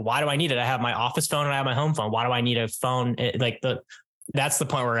having a phone, like, why do I need it? I have my office phone and I have my home phone. Why do I need a phone? That's the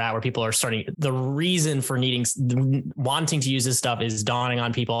point we're at, where people are starting. The reason for wanting to use this stuff is dawning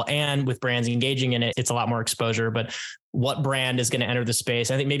on people, and with brands engaging in it, it's a lot more exposure. But what brand is going to enter the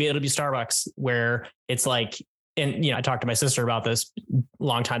space? I think maybe it'll be Starbucks, where it's like, and I talked to my sister about this,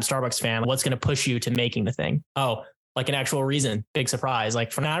 longtime Starbucks fan. What's going to push you to making the thing? Oh, like an actual reason. Big surprise.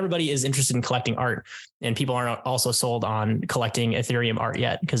 Like, for now, everybody is interested in collecting art, and people aren't also sold on collecting Ethereum art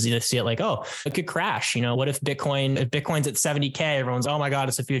yet, because they see it like, oh, it could crash. What if Bitcoin's at 70K, everyone's, oh my God,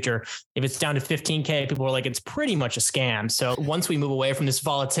 it's the future. If it's down to 15K, people are like, it's pretty much a scam. So once we move away from this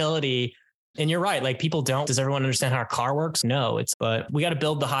volatility, and you're right, like does everyone understand how a car works? No, but we got to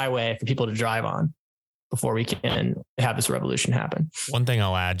build the highway for people to drive on before we can have this revolution happen. One thing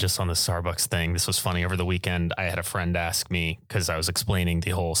I'll add just on the Starbucks thing, this was funny over the weekend. I had a friend ask me, because I was explaining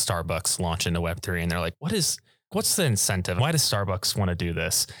the whole Starbucks launch into Web3, and they're like, what's the incentive? Why does Starbucks want to do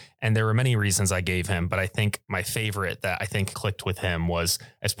this? And there were many reasons I gave him, but I think my favorite that I think clicked with him was,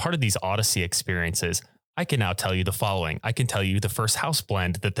 as part of these Odyssey experiences, I can now tell you the following. I can tell you the first house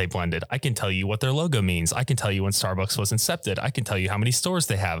blend that they blended. I can tell you what their logo means. I can tell you when Starbucks was incepted. I can tell you how many stores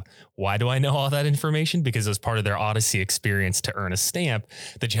they have. Why do I know all that information? Because as part of their Odyssey experience, to earn a stamp,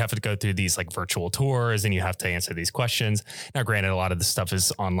 that you have to go through these like virtual tours and you have to answer these questions. Now, granted, a lot of the stuff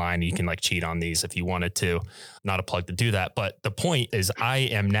is online. You can like cheat on these if you wanted to. Not a plug to do that. But the point is, I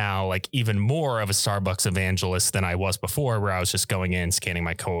am now like even more of a Starbucks evangelist than I was before, where I was just going in, scanning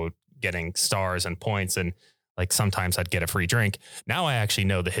my code, getting stars and points, and like sometimes I'd get a free drink. Now I actually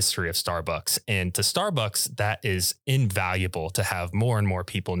know the history of Starbucks, and to Starbucks, that is invaluable to have more and more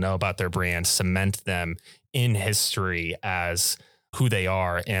people know about their brand, cement them in history as who they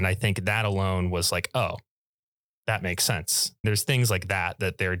are. And I think that alone was like, oh, that makes sense. There's things like that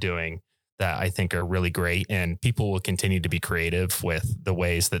they're doing that I think are really great, and people will continue to be creative with the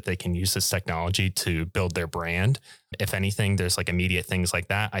ways that they can use this technology to build their brand. If anything, there's like immediate things like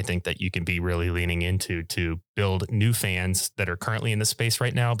that I think that you can be really leaning into to build new fans that are currently in the space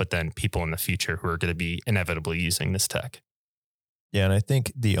right now, but then people in the future who are going to be inevitably using this tech. Yeah. And I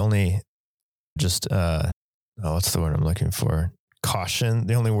think the only what's the word I'm looking for? Caution.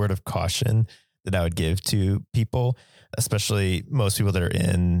 The only word of caution that I would give to people, especially most people that are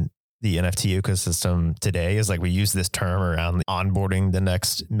in the NFT ecosystem today, is like, we use this term around onboarding the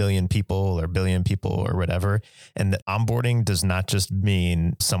next million people or billion people or whatever. And the onboarding does not just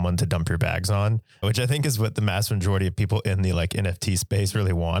mean someone to dump your bags on, which I think is what the mass majority of people in the like NFT space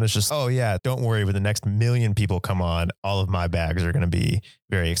really want. It's just, oh yeah, don't worry, when the next million people come on, all of my bags are going to be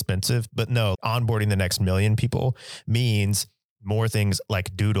very expensive. But no, onboarding the next million people means more things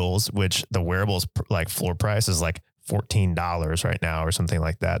like Doodles, which the wearables like floor price is like $14 right now or something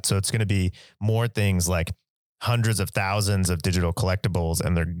like that. So it's going to be more things like hundreds of thousands of digital collectibles,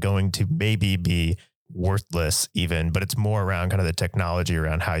 and they're going to maybe be worthless even, but it's more around kind of the technology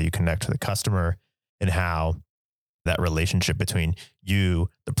around how you connect to the customer and how that relationship between you,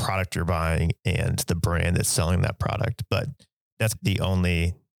 the product you're buying, and the brand that's selling that product. But that's the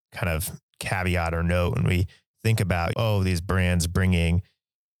only kind of caveat or note when we think about, oh, these brands bringing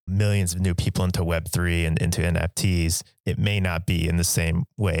millions of new people into Web3 and into NFTs. It may not be in the same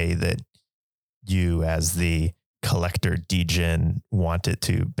way that you as the collector degen want it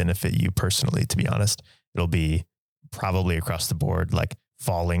to benefit you personally, to be honest. It'll be probably across the board, like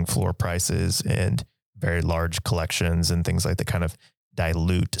falling floor prices and very large collections and things like that kind of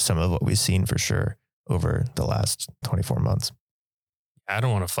dilute some of what we've seen for sure over the last 24 months. I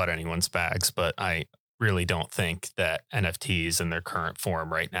don't want to flood anyone's bags, but I really don't think that NFTs in their current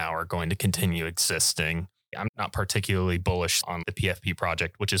form right now are going to continue existing. I'm not particularly bullish on the PFP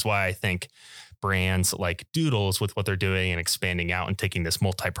project, which is why I think brands like Doodles, with what they're doing and expanding out and taking this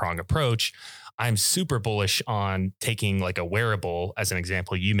multi-pronged approach, I'm super bullish on taking like a wearable, as an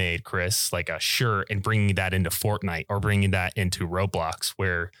example you made, Chris, like a shirt, and bringing that into Fortnite or bringing that into Roblox,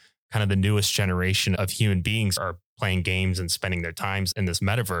 where kind of the newest generation of human beings are playing games and spending their times in this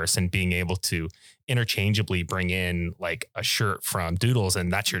metaverse, and being able to interchangeably bring in like a shirt from Doodles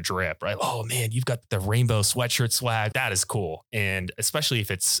and that's your drip, right? Oh man, you've got the rainbow sweatshirt swag. That is cool. And especially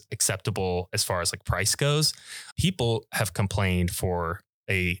if it's acceptable as far as like price goes, people have complained for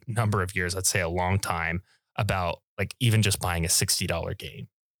a number of years, I'd say a long time, about like even just buying a $60 game.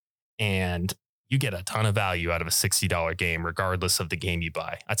 And you get a ton of value out of a $60 game, regardless of the game you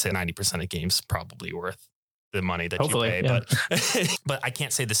buy. I'd say 90% of games probably worth the money that you pay, but I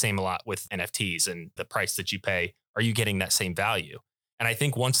can't say the same a lot with NFTs and the price that you pay. Are you getting that same value? And I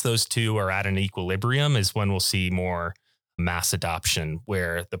think once those two are at an equilibrium is when we'll see more mass adoption,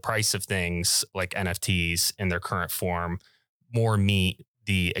 where the price of things like NFTs in their current form more meet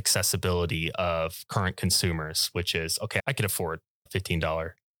the accessibility of current consumers, which is, okay, I could afford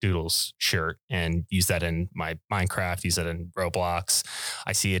 $15 Doodles shirt and use that in my Minecraft, use that in Roblox.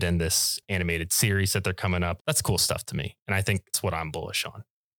 I see it in this animated series that they're coming up. That's cool stuff to me. And I think it's what I'm bullish on.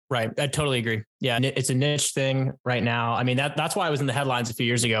 Right. I totally agree. Yeah. It's a niche thing right now. I mean, that's why I was in the headlines a few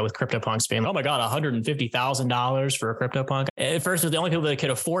years ago with CryptoPunks being, oh my God, $150,000 for a CryptoPunk. At first, the only people that could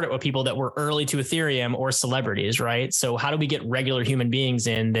afford it were people that were early to Ethereum or celebrities, right? So how do we get regular human beings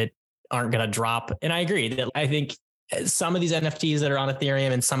in that aren't going to drop? And I agree that I think some of these NFTs that are on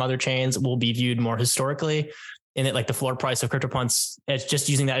Ethereum and some other chains will be viewed more historically. And that like the floor price of CryptoPunks, it's just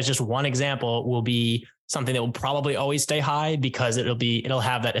using that as just one example, will be something that will probably always stay high because it'll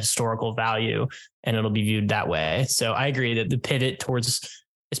have that historical value and it'll be viewed that way. So I agree that the pivot towards,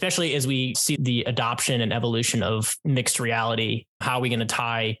 especially as we see the adoption and evolution of mixed reality, how are we going to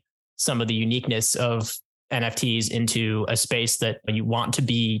tie some of the uniqueness of NFTs into a space that you want to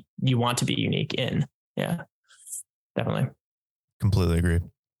be unique in? Yeah, definitely. Completely agree.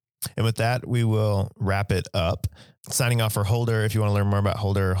 And with that, we will wrap it up. Signing off for Holder. If you want to learn more about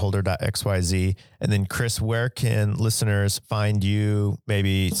Holder, holder.xyz. And then Chris, where can listeners find you?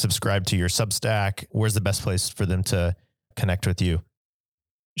 Maybe subscribe to your Substack. Where's the best place for them to connect with you?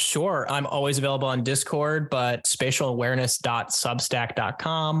 Sure. I'm always available on Discord, but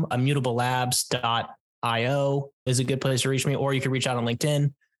spatialawareness.substack.com, immutablelabs.io is a good place to reach me, or you can reach out on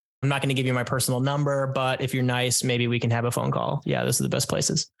LinkedIn. I'm not going to give you my personal number, but if you're nice, maybe we can have a phone call. Yeah, those are the best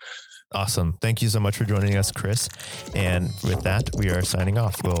places. Awesome. Thank you so much for joining us, Chris. And with that, we are signing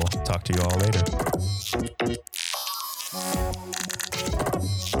off. We'll talk to you all later.